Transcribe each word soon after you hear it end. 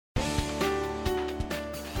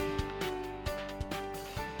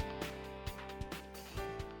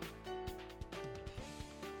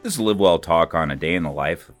This is Live Well Talk on a day in the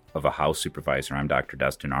life of a house supervisor. I'm Dr.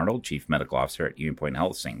 Dustin Arnold, Chief Medical Officer at Union Point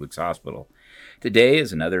Health, St. Luke's Hospital. Today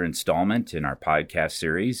is another installment in our podcast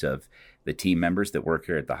series of the team members that work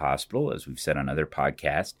here at the hospital. As we've said on other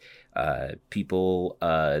podcasts, people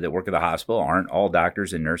that work at the hospital aren't all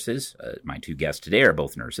doctors and nurses. My two guests today are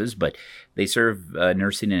both nurses, but they serve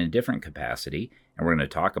nursing in a different capacity, and we're going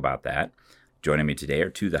to talk about that. Joining me today are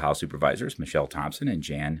two of the house supervisors, Michelle Thompson and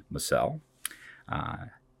Jan Mussell.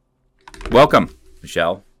 Welcome,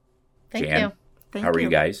 Michelle. Thank Jan. you. How are you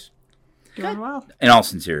guys? Doing well. In all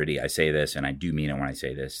sincerity, I say this, and I do mean it when I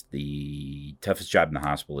say this, the toughest job in the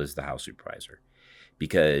hospital is the house supervisor,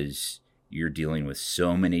 because you're dealing with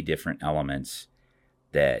so many different elements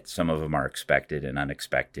that some of them are expected and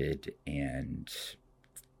unexpected and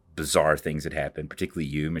bizarre things that happen, particularly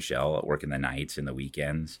you, Michelle, at working the nights and the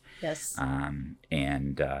weekends. Yes.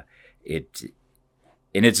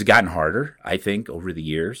 It's gotten harder, I think, over the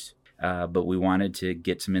years. But we wanted to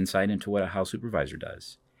get some insight into what a house supervisor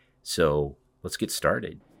does. So let's get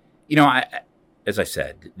started. You know, as I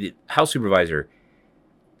said, the house supervisor,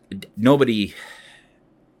 nobody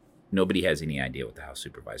has any idea what the house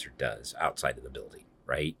supervisor does outside of the building,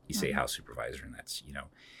 right? You say house supervisor, and that's,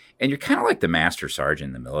 and you're kind of like the master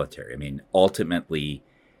sergeant in the military. I mean, ultimately,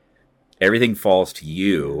 everything falls to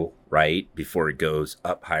you, right, before it goes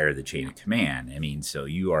up higher the chain of command. I mean, so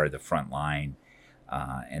you are the front line.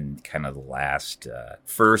 And kind of the last,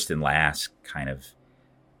 first and last kind of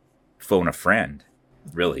phone a friend,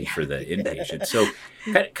 really, for the inpatient. So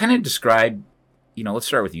kind of describe, let's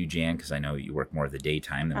start with you, Jan, because I know you work more of the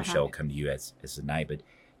daytime than Michelle come to you as the night, but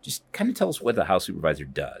just kind of tell us what the house supervisor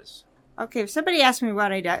does. Okay, if somebody asks me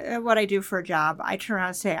what I do for a job, I turn around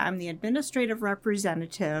and say I'm the administrative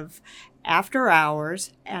representative after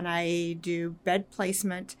hours, and I do bed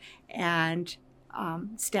placement and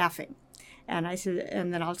staffing. And I said,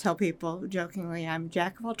 and then I'll tell people jokingly, I'm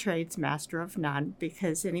jack of all trades, master of none,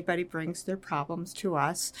 because anybody brings their problems to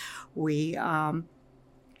us. We kind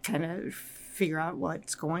of figure out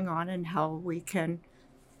what's going on and how we can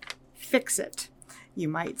fix it, you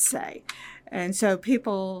might say. And so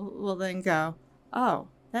people will then go, oh,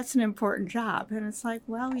 that's an important job. And it's like,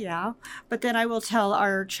 well, yeah. But then I will tell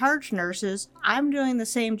our charge nurses, I'm doing the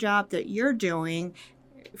same job that you're doing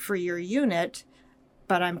for your unit,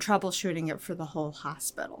 but I'm troubleshooting it for the whole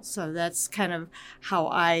hospital. So that's kind of how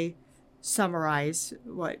I summarize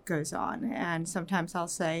what goes on. And sometimes I'll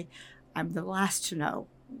say, I'm the last to know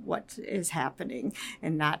what is happening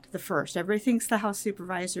and not the first. Everybody thinks the house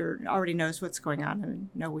supervisor already knows what's going on, and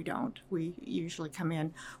no, we don't. We usually come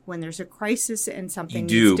in when there's a crisis and something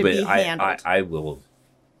needs to be handled. I will.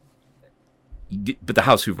 But the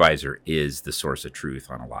house supervisor is the source of truth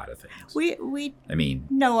on a lot of things. We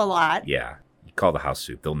know a lot. Yeah. Call the house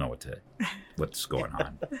soup. They'll know what's going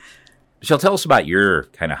on. Michelle, tell us about your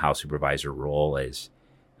kind of house supervisor role as,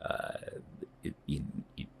 I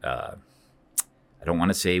don't want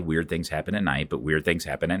to say weird things happen at night, but weird things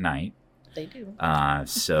happen at night. They do.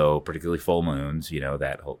 So particularly full moons,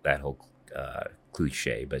 that whole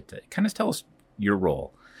cliche, but kind of tell us your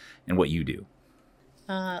role and what you do.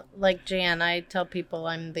 Like Jan, I tell people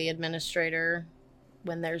I'm the administrator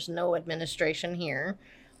when there's no administration here,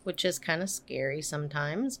 which is kind of scary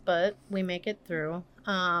sometimes, but we make it through.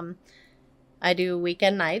 I do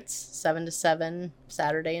weekend nights, 7 to 7,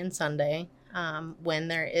 Saturday and Sunday, when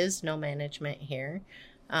there is no management here.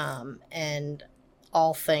 And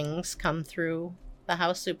all things come through the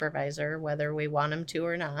house supervisor, whether we want them to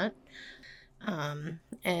or not.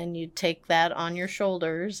 And you take that on your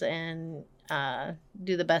shoulders and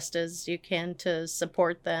do the best as you can to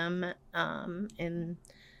support them in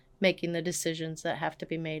making the decisions that have to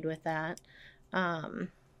be made with that.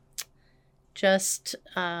 Just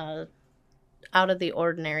out of the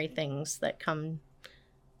ordinary things that come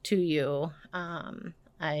to you.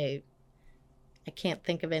 I can't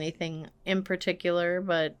think of anything in particular,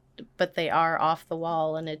 but they are off the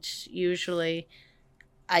wall, and it's usually,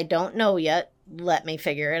 I don't know yet, let me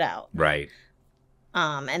figure it out. Right.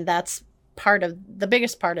 And that's the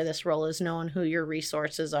biggest part of this role is knowing who your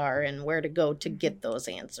resources are and where to go to get those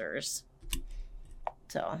answers.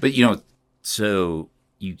 But so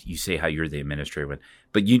you say how you're the administrator,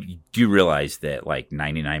 but you do realize that like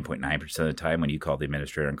 99.9% of the time when you call the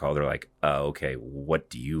administrator and call, they're like, oh, okay, what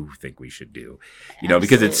do you think we should do?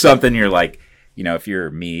 Because it's something you're like, if you're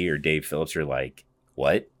me or Dave Phillips, you're like,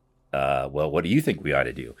 what? Well, what do you think we ought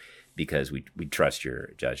to do? Because we trust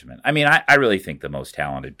your judgment. I mean, I really think the most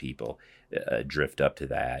talented people drift up to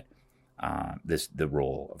that. The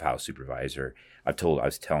role of house supervisor. I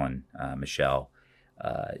was telling Michelle,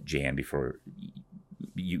 Jan, before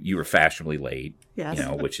you were fashionably late, Yes.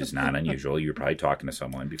 which is not unusual. You were probably talking to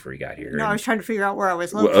someone before you got here. No, I was trying to figure out where I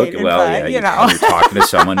was Well, located. okay, well, but, yeah, you were talking to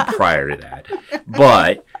someone prior to that.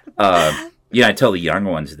 But, I tell the young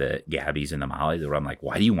ones, the Gabbies and the Mollies, I'm like,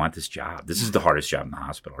 why do you want this job? This is the hardest job in the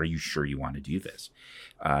hospital. Are you sure you want to do this?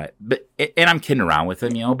 And I'm kidding around with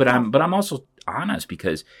them, but I'm also honest,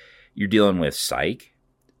 because you're dealing with psych,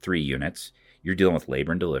 3 units. You're dealing with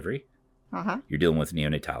labor and delivery. Uh-huh. You're dealing with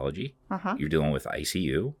neonatology. Uh-huh. You're dealing with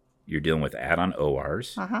ICU. You're dealing with add-on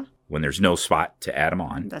ORs Uh-huh. when there's no spot to add them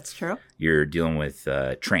on. That's true. You're dealing with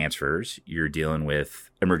transfers. You're dealing with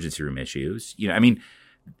emergency room issues.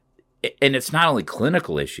 And it's not only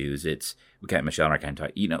clinical issues. It's, Michelle and I kind of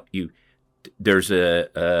talk. There's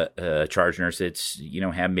a charge nurse that's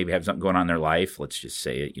maybe have something going on in their life. Let's just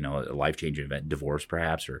say a life-changing event, divorce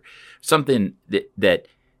perhaps, or something that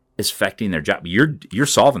is affecting their job. You're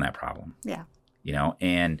solving that problem. Yeah.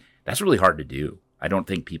 And that's really hard to do. I don't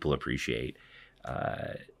think people appreciate.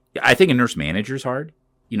 I think a nurse manager is hard.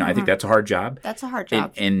 I think that's a hard job. That's a hard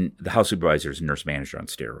job. And the house supervisor is a nurse manager on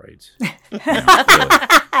steroids. Really.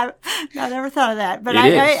 I never thought of that. But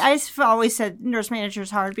I've always said nurse manager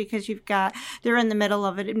is hard because they're in the middle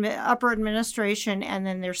of it, upper administration and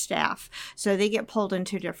then their staff. So they get pulled in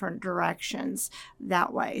 2 different directions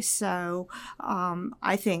that way. So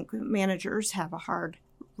I think managers have a hard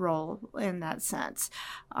role in that sense.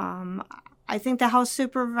 I think the house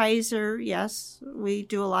supervisor, yes, we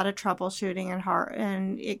do a lot of troubleshooting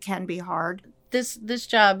and it can be hard. This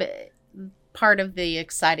job, part of the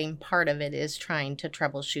exciting part of it is trying to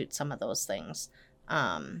troubleshoot some of those things.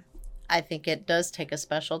 I think it does take a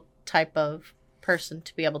special type of person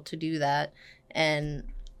to be able to do that.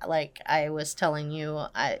 And like I was telling you,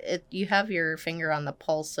 you have your finger on the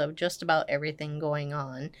pulse of just about everything going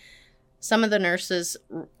on. Some of the nurses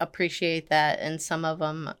appreciate that, and some of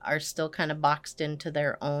them are still kind of boxed into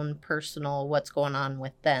their own personal what's going on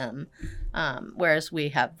with them, whereas we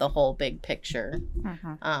have the whole big picture.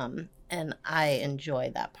 Mm-hmm. And I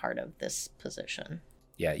enjoy that part of this position.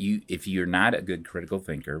 Yeah, if you're not a good critical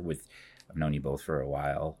thinker, I've known you both for a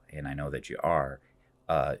while, and I know that you are,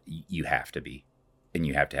 you have to be, and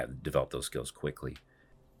you have to develop those skills quickly.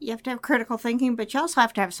 You have to have critical thinking, but you also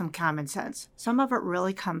have to have some common sense. Some of it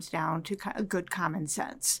really comes down to good common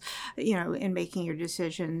sense, in making your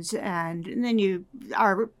decisions. And then you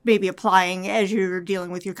are maybe applying, as you're dealing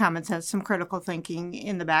with your common sense, some critical thinking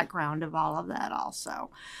in the background of all of that also.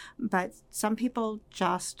 But some people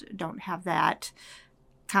just don't have that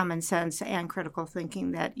common sense and critical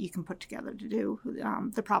thinking that you can put together to do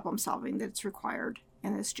the problem solving that's required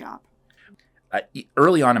in this job.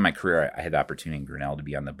 Early on in my career, I had the opportunity in Grinnell to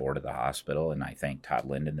be on the board of the hospital, and I thank Todd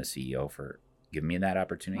Linden, the CEO, for giving me that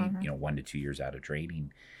opportunity, 1 to 2 years out of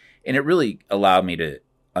training. And it really allowed me to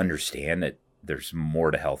understand that there's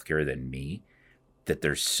more to healthcare than me, that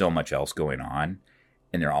there's so much else going on,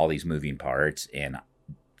 and there are all these moving parts. And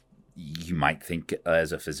you might think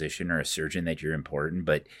as a physician or a surgeon that you're important,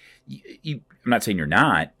 but I'm not saying you're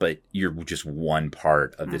not, but you're just one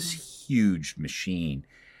part of this huge machine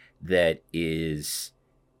that is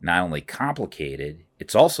not only complicated,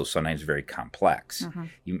 it's also sometimes very complex.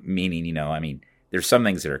 Meaning, there's some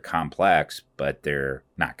things that are complex, but they're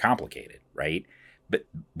not complicated, right? But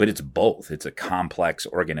it's both. It's a complex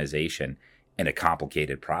organization and a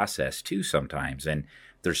complicated process too sometimes. And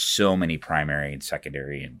there's so many primary and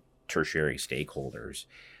secondary and tertiary stakeholders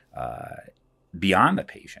beyond the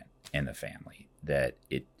patient and the family that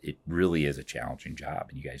it really is a challenging job,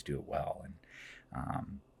 and you guys do it well.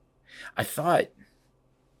 And I thought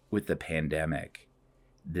with the pandemic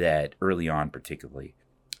that early on, particularly,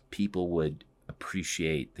 people would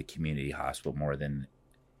appreciate the community hospital more than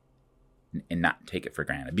and not take it for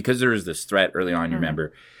granted, because there was this threat early on. You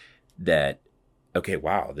remember that, okay,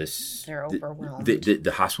 wow, they're overwhelmed.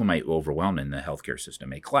 The hospital might overwhelm and the healthcare system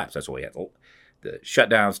may collapse. That's why we had the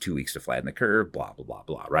shutdowns, 2 weeks to flatten the curve, blah, blah, blah,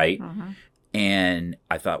 blah, right? And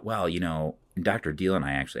I thought, well, Dr. Deal and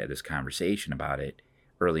I actually had this conversation about it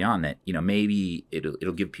early on, that, maybe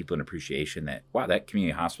it'll give people an appreciation that, wow, that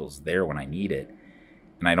community hospital is there when I need it.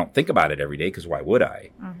 And I don't think about it every day, because why would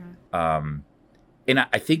I? And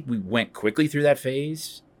I think we went quickly through that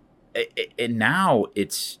phase. And now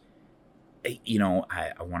it's, I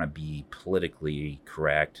want to be politically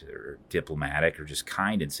correct or diplomatic or just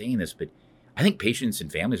kind in saying this, but I think patients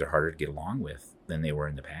and families are harder to get along with than they were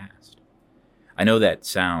in the past. I know that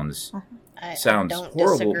sounds horrible,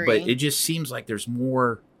 disagree. But it just seems like there's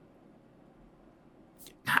more,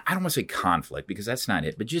 I don't want to say conflict, because that's not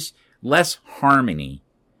it, but just less harmony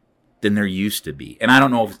than there used to be. And I don't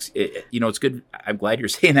know if it's good. I'm glad you're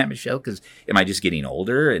saying that, Michelle, because am I just getting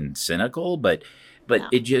older and cynical? But But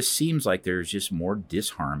it just seems like there's just more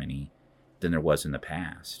disharmony than there was in the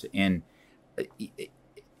past. And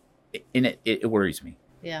it worries me.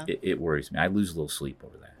 Yeah. It worries me. I lose a little sleep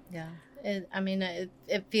over that. Yeah.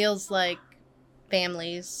 It feels like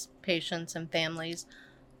patients and families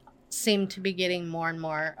seem to be getting more and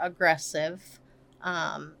more aggressive.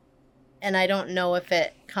 And I don't know if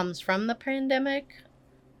it comes from the pandemic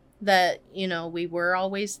that, we were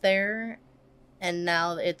always there and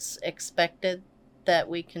now it's expected that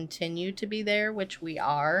we continue to be there, which we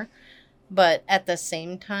are. But at the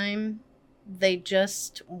same time, they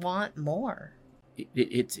just want more.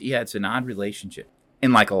 It's an odd relationship.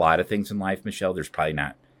 And like a lot of things in life, Michelle, there's probably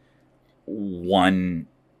not one,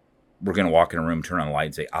 we're going to walk in a room, turn on the light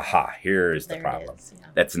and say, aha, here is the problem. Yeah.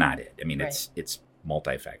 That's not it. I mean, right. It's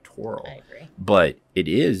multifactorial. I agree. But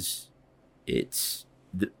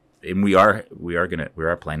and we are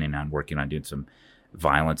planning on working on doing some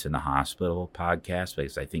violence in the hospital podcast,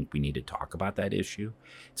 because I think we need to talk about that issue.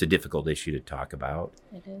 It's a difficult issue to talk about.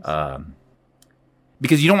 It is.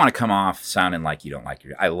 Because you don't want to come off sounding like you don't like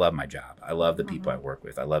I love my job. I love the people I work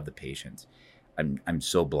with. I love the patients. I'm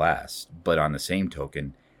so blessed. But on the same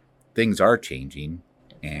token, things are changing,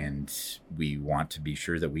 and we want to be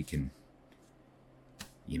sure that we can,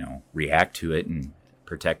 react to it and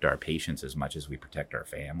protect our patients as much as we protect our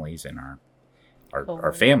families and our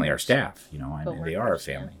family, our staff. And they are our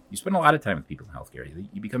family. Yeah. You spend a lot of time with people in healthcare.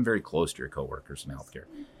 You become very close to your coworkers in healthcare.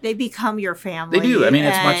 They become your family. They do. I mean,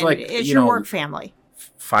 it's much like it's your work family.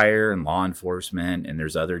 Fire and law enforcement, and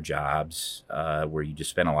there's other jobs where you just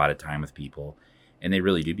spend a lot of time with people, and they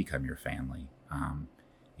really do become your family. And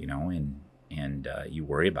you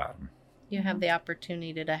worry about them. You have the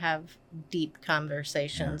opportunity to have deep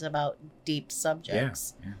conversations about deep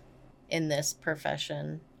subjects in this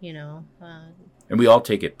profession. And we all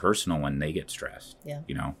take it personal when they get stressed. Yeah.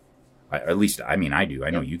 At least, I do. I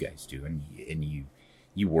know you guys do, and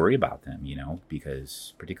you worry about them.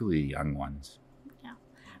 Because particularly the young ones.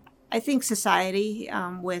 I think society,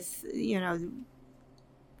 with,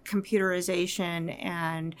 computerization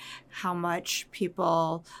and how much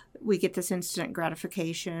we get this instant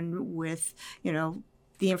gratification with,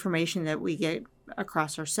 the information that we get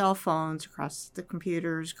across our cell phones, across the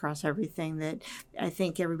computers, across everything, that I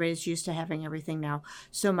think everybody's used to having everything now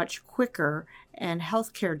so much quicker, and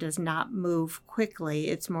healthcare does not move quickly.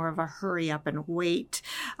 It's more of a hurry up and wait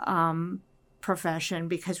profession,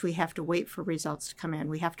 because we have to wait for results to come in.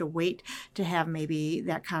 We have to wait to have maybe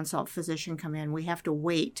that consult physician come in. We have to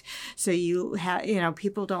wait. So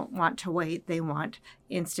people don't want to wait. They want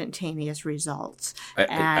instantaneous results.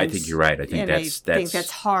 I think you're right. I think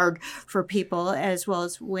that's hard for people, as well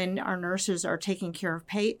as when our nurses are taking care of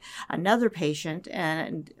another patient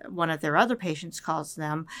and one of their other patients calls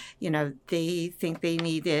them, they think they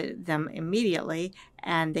need them immediately,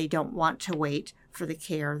 and they don't want to wait for the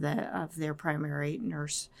care of their primary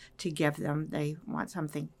nurse to give them. They want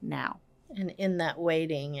something now. And in that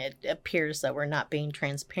waiting, it appears that we're not being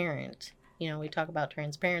transparent. We talk about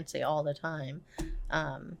transparency all the time.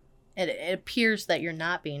 It appears that you're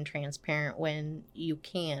not being transparent when you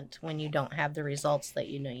don't have the results that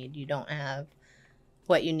you need. You don't have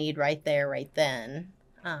what you need right there, right then.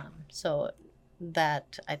 So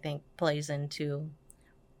that, I think, plays into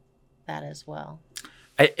that as well.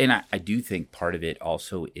 I do think part of it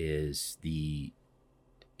also is the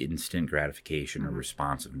instant gratification or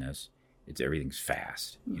responsiveness. Everything's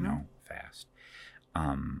fast, fast.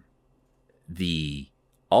 I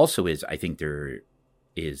think there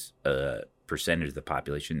is a percentage of the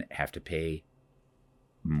population that have to pay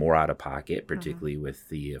more out of pocket, particularly with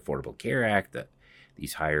the Affordable Care Act,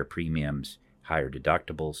 these higher premiums, higher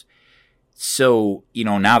deductibles. So,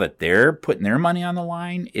 now that they're putting their money on the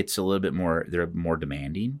line, it's a little bit more, they're more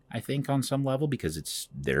demanding, I think, on some level, because it's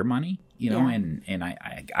their money, and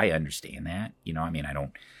I understand that, not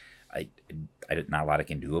a lot I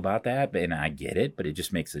can do about that, and I get it, but it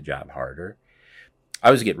just makes the job harder. I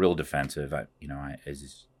always get real defensive. I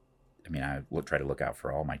will try to look out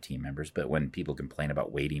for all my team members, but when people complain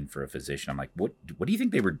about waiting for a physician, I'm like, what do you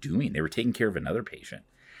think they were doing? They were taking care of another patient,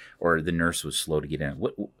 or the nurse was slow to get in.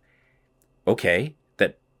 Okay,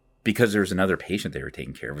 that because there's another patient they were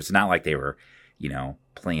taking care of. It's not like they were,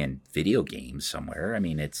 playing video games somewhere.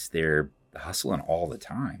 They're hustling all the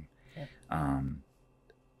time. Yeah.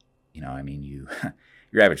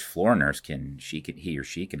 Your average floor nurse he or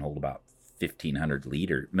she can hold about 1,500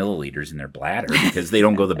 milliliters in their bladder because they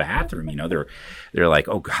don't go to the bathroom. They're like,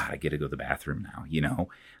 oh God, I get to go to the bathroom now.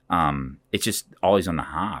 It's just always on the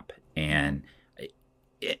hop, and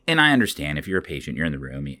I understand if you're a patient, you're in the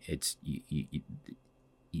room.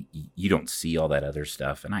 you don't see all that other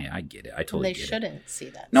stuff, and I get it. I totally get it. They shouldn't see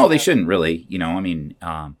that. No, they shouldn't really.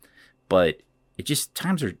 But it just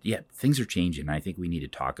things are changing. I think we need to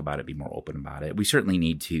talk about it, be more open about it. We certainly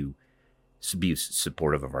need to be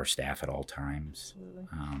supportive of our staff at all times.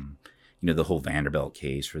 Absolutely. The whole Vanderbilt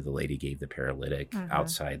case where the lady gave the paralytic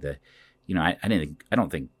outside the, I don't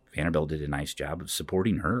think Vanderbilt did a nice job of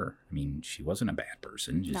supporting her. I mean, she wasn't a bad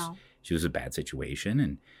person. She was a bad situation,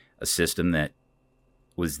 and a system that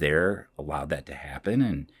was there allowed that to happen.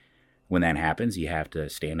 And when that happens, you have to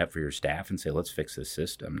stand up for your staff and say, let's fix this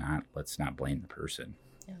system, let's not blame the person.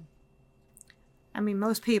 Yeah. I mean,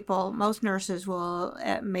 most nurses will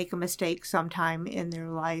make a mistake sometime in their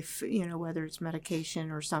life, whether it's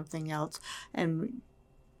medication or something else. And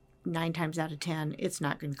 9 times out of 10, it's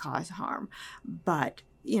not going to cause harm. But,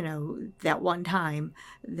 that one time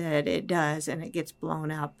that it does, and it gets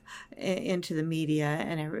blown up into the media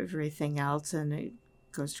and everything else, and it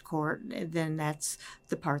goes to court, then that's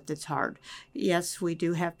the part that's hard. Yes, we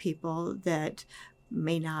do have people that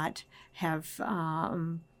may not have,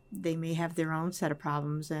 they may have their own set of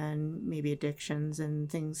problems and maybe addictions and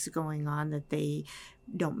things going on that they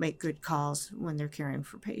don't make good calls when they're caring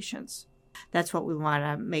for patients. That's what we want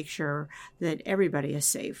to make sure, that everybody is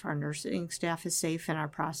safe. Our nursing staff is safe in our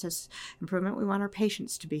process improvement. We want our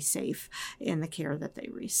patients to be safe in the care that they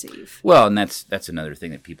receive. Well, and that's another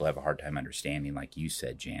thing that people have a hard time understanding. Like you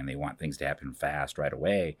said, Jan, they want things to happen fast right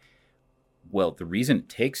away. Well, the reason it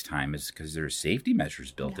takes time is because there's safety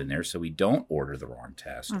measures built in there, so we don't order the wrong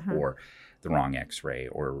test or the wrong X-ray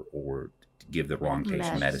or give the wrong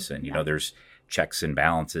patient medicine. There's checks and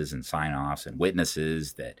balances and sign-offs and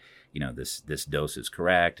witnesses that this dose is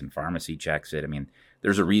correct, and pharmacy checks it. I mean,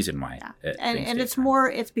 there's a reason why. And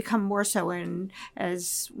it's become more so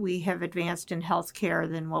as we have advanced in healthcare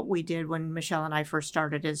than what we did when Michelle and I first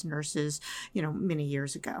started as nurses, many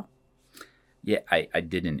years ago. Yeah, I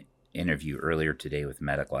did an interview earlier today with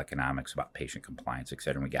medical economics about patient compliance, et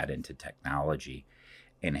cetera, and we got into technology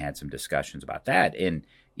and had some discussions about that. And,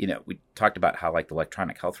 we talked about how the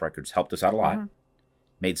electronic health records helped us out a lot,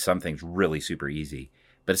 made some things really super easy.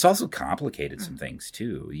 But it's also complicated some things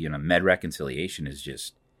too. Med reconciliation is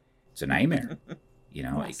it's a nightmare.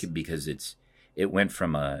 Yes. Because it went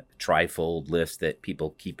from a trifold list that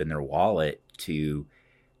people keep in their wallet to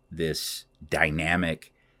this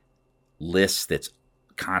dynamic list that's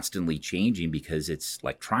constantly changing because it's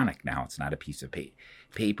electronic now. It's not a piece of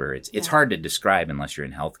paper. It's hard to describe unless you're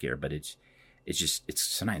in healthcare, but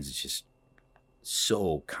sometimes it's just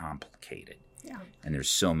so complicated. Yeah. And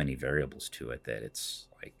there's so many variables to it that it's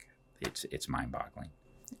mind-boggling.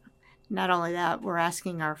 Not only that, we're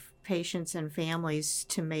asking our patients and families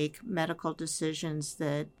to make medical decisions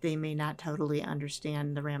that they may not totally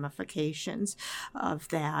understand the ramifications of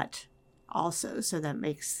that also. So that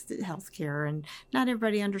makes the healthcare, and not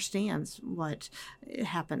everybody understands what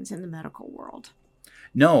happens in the medical world.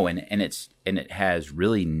 No, and it has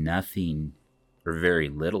really nothing or very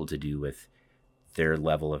little to do with their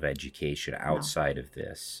level of education outside of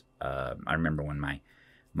this. I remember when my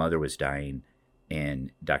mother was dying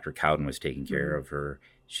and Dr. Cowden was taking care of her.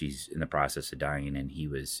 She's in the process of dying, and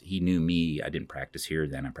he knew me. I didn't practice here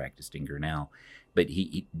then. I practiced in Grinnell. But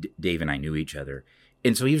Dave and I knew each other.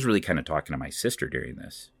 And so he was really kind of talking to my sister during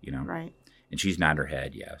this, Right. And she's nodding her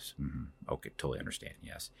head, yes. Mm-hmm. Okay, totally understand,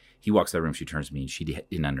 yes. He walks to the room, she turns to me, and she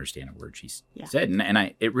didn't understand a word she said.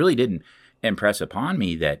 And it really didn't impress upon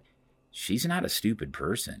me that she's not a stupid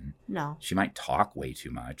person. No. She might talk way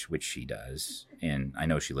too much, which she does. And I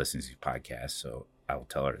know she listens to podcasts, so I will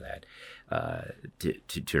tell her that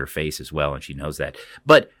to her face as well, and she knows that.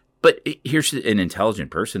 But here's an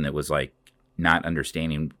intelligent person that was not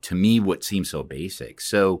understanding, to me, what seems so basic.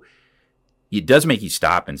 So it does make you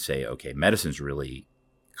stop and say, okay, medicine's really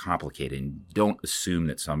complicated, and don't assume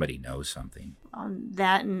that somebody knows something.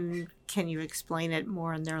 That, and can you explain it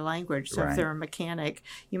more in their language? So if they're a mechanic,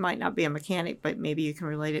 you might not be a mechanic, but maybe you can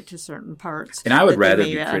relate it to certain parts. And I would rather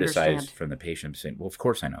be criticized from the patient saying, well, of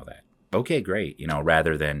course I know that. Okay, great.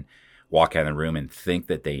 Rather than walk out of the room and think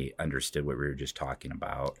that they understood what we were just talking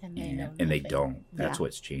about. And they don't. That's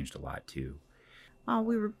what's changed a lot too.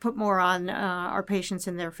 We would put more on our patients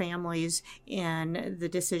and their families in the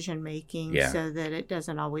decision making, so that it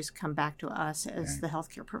doesn't always come back to us as the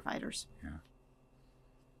healthcare providers. Yeah.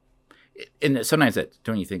 And sometimes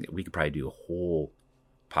don't you think that we could probably do a whole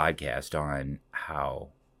podcast on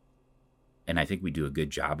how, and I think we do a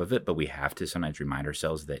good job of it, but we have to sometimes remind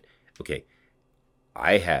ourselves that, okay,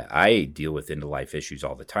 I deal with end-of-life issues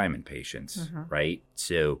all the time in patients, right?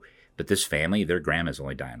 So, but this family, their grandma's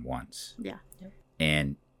only dying once. Yeah.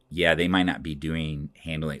 And they might not be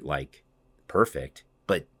handling perfect,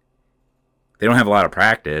 but they don't have a lot of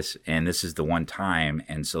practice, and this is the one time,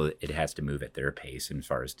 and so it has to move at their pace as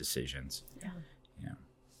far as decisions. Yeah.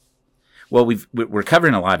 Well, we're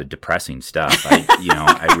covering a lot of depressing stuff.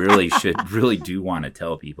 I really do want to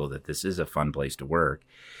tell people that this is a fun place to work.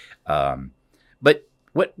 But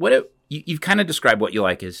you've kind of described what you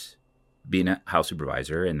like as being a house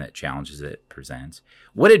supervisor and the challenges it presents.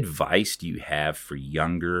 What advice do you have for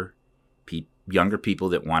younger people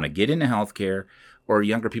that want to get into healthcare, or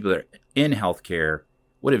younger people that are in healthcare?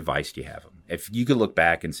 What advice do you have them? If you could look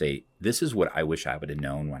back and say, this is what I wish I would have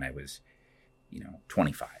known when I was,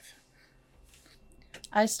 25.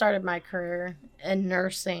 I started my career in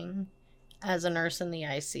nursing as a nurse in the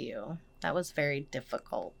ICU. That was very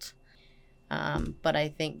difficult. But I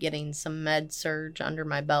think getting some med surge under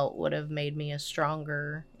my belt would have made me a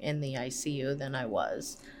stronger in the ICU than I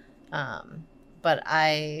was. But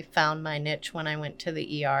I found my niche when I went to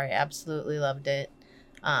the ER. I absolutely loved it.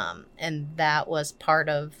 And that was part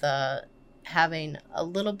of the having a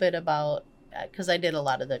little bit about, because I did a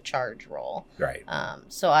lot of the charge role. Right.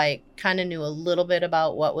 So I kind of knew a little bit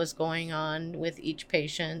about what was going on with each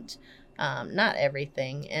patient, not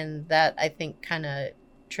everything. And that, I think, kind of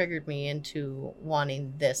triggered me into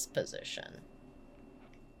wanting this position.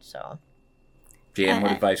 So, Jan,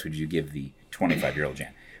 what advice would you give the 25-year-old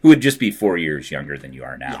Jan, who would just be 4 years younger than you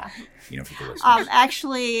are now? Yeah. For the listeners.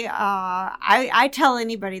 Actually, I tell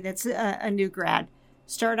anybody that's a new grad,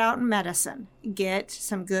 start out in medicine, get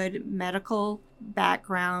some good medical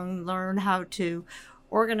background, learn how to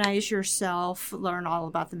organize yourself, learn all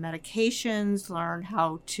about the medications, learn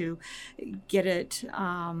how to get it,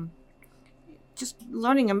 just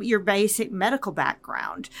learning your basic medical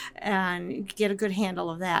background and get a good handle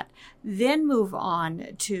of that. Then move on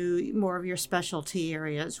to more of your specialty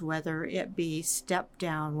areas, whether it be step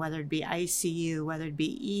down, whether it be ICU, whether it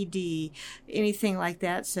be ED, anything like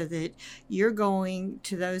that, so that you're going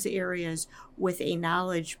to those areas with a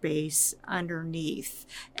knowledge base underneath.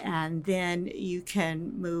 And then you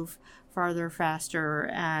can move farther, faster,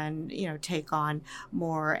 and, take on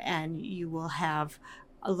more, and you will have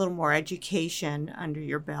a little more education under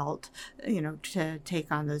your belt, to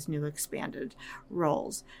take on those new expanded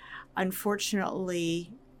roles.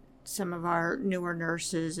 Unfortunately, some of our newer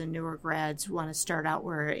nurses and newer grads want to start out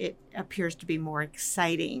where it appears to be more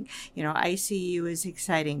exciting. ICU is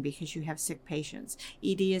exciting because you have sick patients.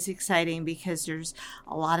 ED is exciting because there's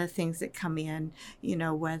a lot of things that come in,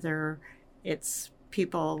 whether it's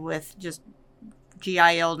people with just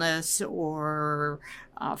GI illness or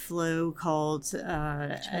flu, colds,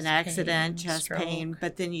 an accident, chest pain,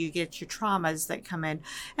 but then you get your traumas that come in,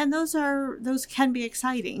 and those can be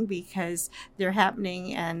exciting because they're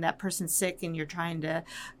happening and that person's sick and you're trying to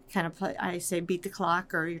kind of beat the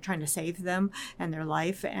clock, or you're trying to save them and their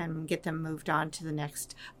life and get them moved on to the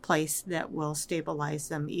next place that will stabilize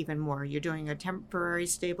them even more. You're doing a temporary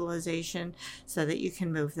stabilization so that you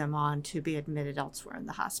can move them on to be admitted elsewhere in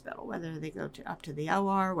the hospital, whether they go up to the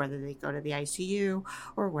OR, whether they go to the ICU,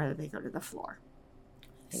 or whether they go to the floor.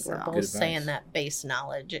 I think we're both saying that base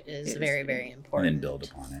knowledge is very, very important. And then build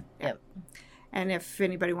upon it. Yep. And if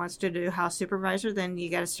anybody wants to do house supervisor, then you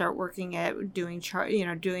got to start working at doing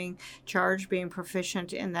charge, being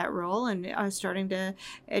proficient in that role, and starting to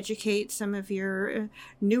educate some of your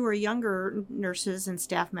newer, younger nurses and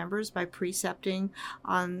staff members by precepting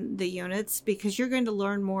on the units, because you're going to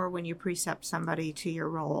learn more when you precept somebody to your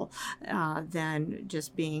role than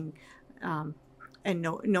just being and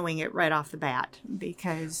knowing it right off the bat,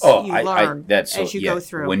 because you learn as you go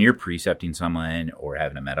through. When you're precepting someone or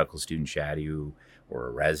having a medical student shadow you, or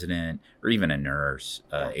a resident, or even a nurse,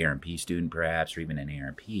 A&P student perhaps, or even an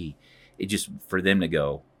A&P, it just, for them to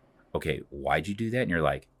go, okay, why'd you do that? And you're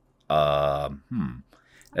like,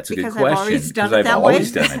 that's a good question, because I've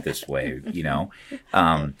always done it this way,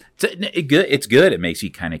 It's good. It makes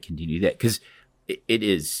you kind of continue that, because it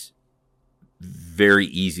is very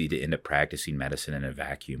easy to end up practicing medicine in a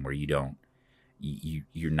vacuum where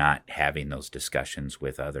you're not having those discussions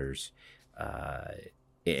with others.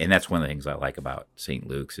 And that's one of the things I like about St.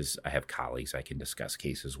 Luke's is I have colleagues I can discuss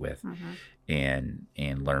cases with and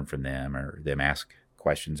learn from them, or them ask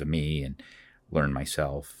questions of me and learn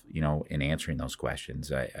myself, in answering those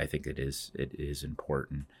questions. I think it is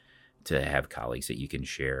important to have colleagues that you can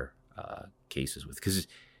share cases with, because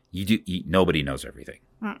nobody knows everything.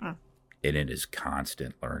 And it is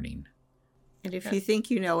constant learning. And if you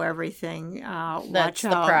think you know everything, that's watch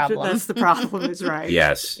the out. problem. That's the problem, is right.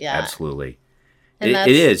 Yes, yeah. Absolutely. It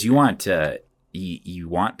is. You want you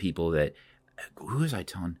want people that. Who was I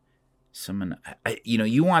telling? Someone.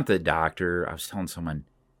 You want the doctor. I was telling someone.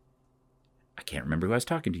 I can't remember who I was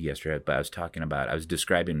talking to yesterday, but I was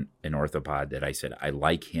describing an orthopod that I said, I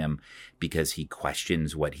like him because he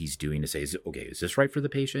questions what he's doing to say, is this right for the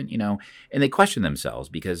patient? And they question themselves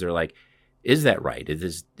because they're like, is that right?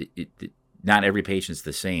 Not every patient's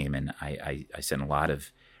the same. And I sent a lot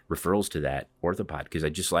of referrals to that orthopod because I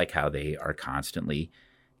just like how they are constantly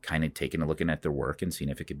kind of taking a look at their work and seeing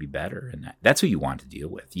if it could be better. And that's who you want to deal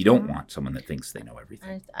with. You don't want someone that thinks they know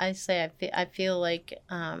everything. I feel like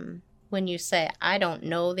when you say, I don't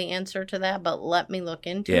know the answer to that, but let me look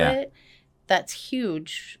into it, that's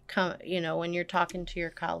huge. When you're talking to your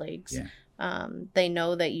colleagues, they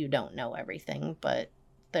know that you don't know everything, but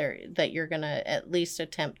that you're going to at least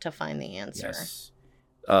attempt to find the answer. Yes.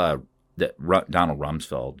 Donald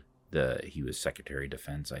Rumsfeld, he was Secretary of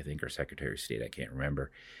Defense, I think, or Secretary of State, I can't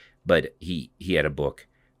remember. But he had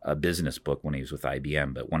a business book when he was with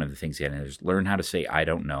IBM. But one of the things he had is learn how to say, I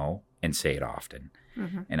don't know, and say it often.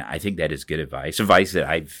 Mm-hmm. And I think that is good advice that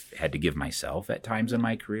I've had to give myself at times in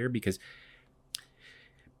my career, because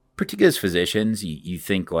particularly as physicians, you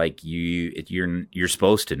think like you're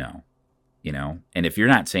supposed to know. And if you're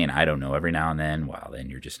not saying, I don't know every now and then, well, then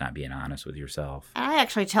you're just not being honest with yourself. I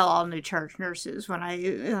actually tell all new charge nurses when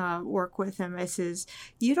I work with them, I says,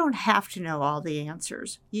 you don't have to know all the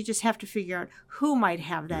answers. You just have to figure out who might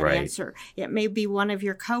have that answer. It may be one of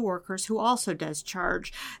your coworkers who also does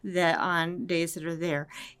charge on days that are there.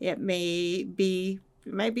 It may be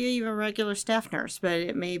even a regular staff nurse, but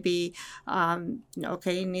it may be,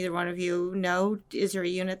 neither one of you know, is there a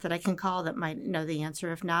unit that I can call that might know the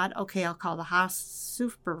answer? If not, okay, I'll call the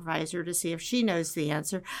supervisor to see if she knows the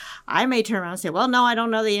answer. I may turn around and say, well, no, I don't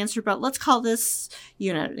know the answer, but let's call this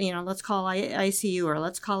unit, let's call ICU, or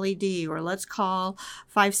let's call ED, or let's call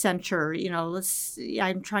 5 Centre,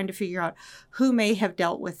 I'm trying to figure out who may have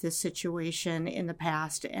dealt with this situation in the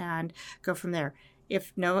past and go from there.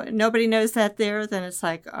 If nobody knows that then it's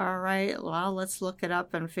like, all right, well, let's look it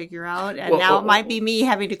up and figure out. And it might be me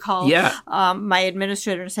having to call my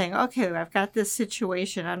administrator and saying, okay, I've got this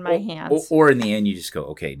situation on my hands. Or in the end, you just go,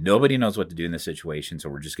 okay, nobody knows what to do in this situation, so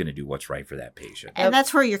we're just going to do what's right for that patient. And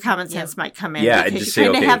that's where your common sense might come in. Yeah, because and just you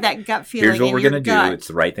say, kind of have that gut feeling. Here's what we're going to do. It's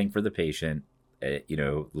the right thing for the patient.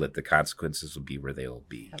 Let the consequences will be where they will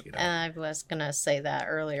be. And I was going to say that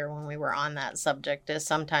earlier when we were on that subject, is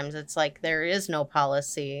sometimes it's like there is no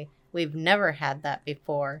policy. We've never had that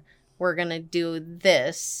before. We're going to do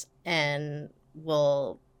this, and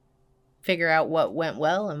we'll figure out what went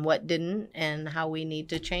well and what didn't and how we need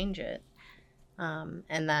to change it.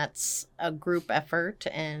 And that's a group effort,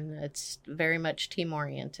 and it's very much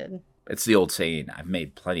team-oriented. It's the old saying, I've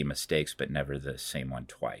made plenty of mistakes, but never the same one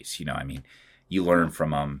twice. You learn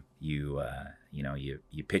from them. You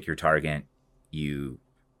pick your target. You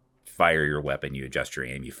fire your weapon. You adjust your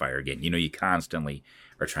aim. You fire again. You constantly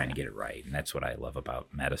are trying to get it right, and that's what I love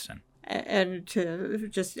about medicine. And to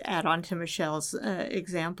just add on to Michelle's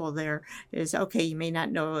example, there is, okay, you may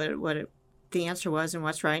not know what the answer was and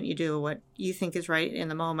what's right, and you do what you think is right in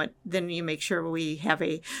the moment. Then you make sure we have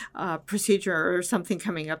a procedure or something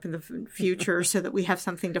coming up in the future so that we have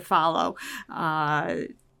something to follow.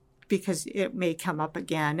 Because it may come up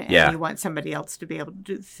again, and you want somebody else to be able to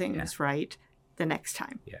do things right the next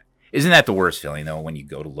time. Yeah. Isn't that the worst feeling, though, when you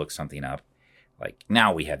go to look something up? Like,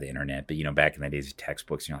 now we have the internet, but, back in the days of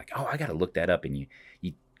textbooks, you're like, oh, I got to look that up. And you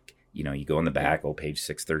go in the back, page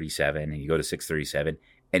 637, and you go to 637,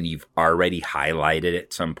 and you've already highlighted it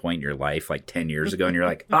at some point in your life, like 10 years ago, and you're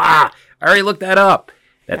like, I already looked that up.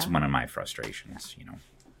 That's one of my frustrations,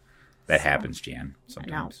 That happens, Jan,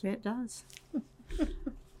 sometimes. No, it does.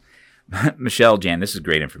 Michelle, Jan, this is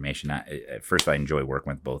great information. At first, I enjoy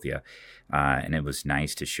working with both of you, and it was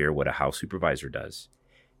nice to share what a house supervisor does.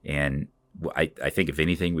 And I think, if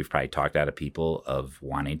anything, we've probably talked out of people of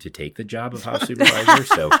wanting to take the job of house supervisor.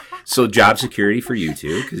 So job security for you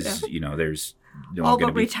too, because there's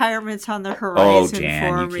but retirement's on the horizon. Oh,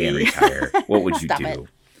 Jan, for you can't retire. What would you do? It.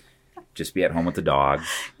 Just be at home with the dog.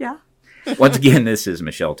 Yeah. Once again, this is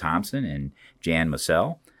Michelle Thompson and Jan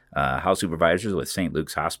Mussell, house supervisors with St.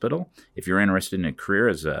 Luke's Hospital. If you're interested in a career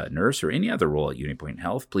as a nurse or any other role at UnityPoint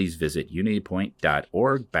Health, please visit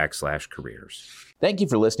unitypoint.org/careers. Thank you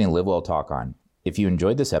for listening to Live Well Talk On. If you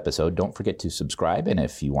enjoyed this episode, don't forget to subscribe. And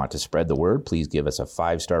if you want to spread the word, please give us a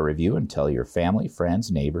 5-star review and tell your family,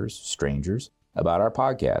 friends, neighbors, strangers about our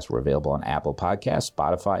podcast. We're available on Apple Podcasts,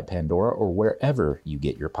 Spotify, Pandora, or wherever you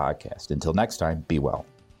get your podcast. Until next time, be well.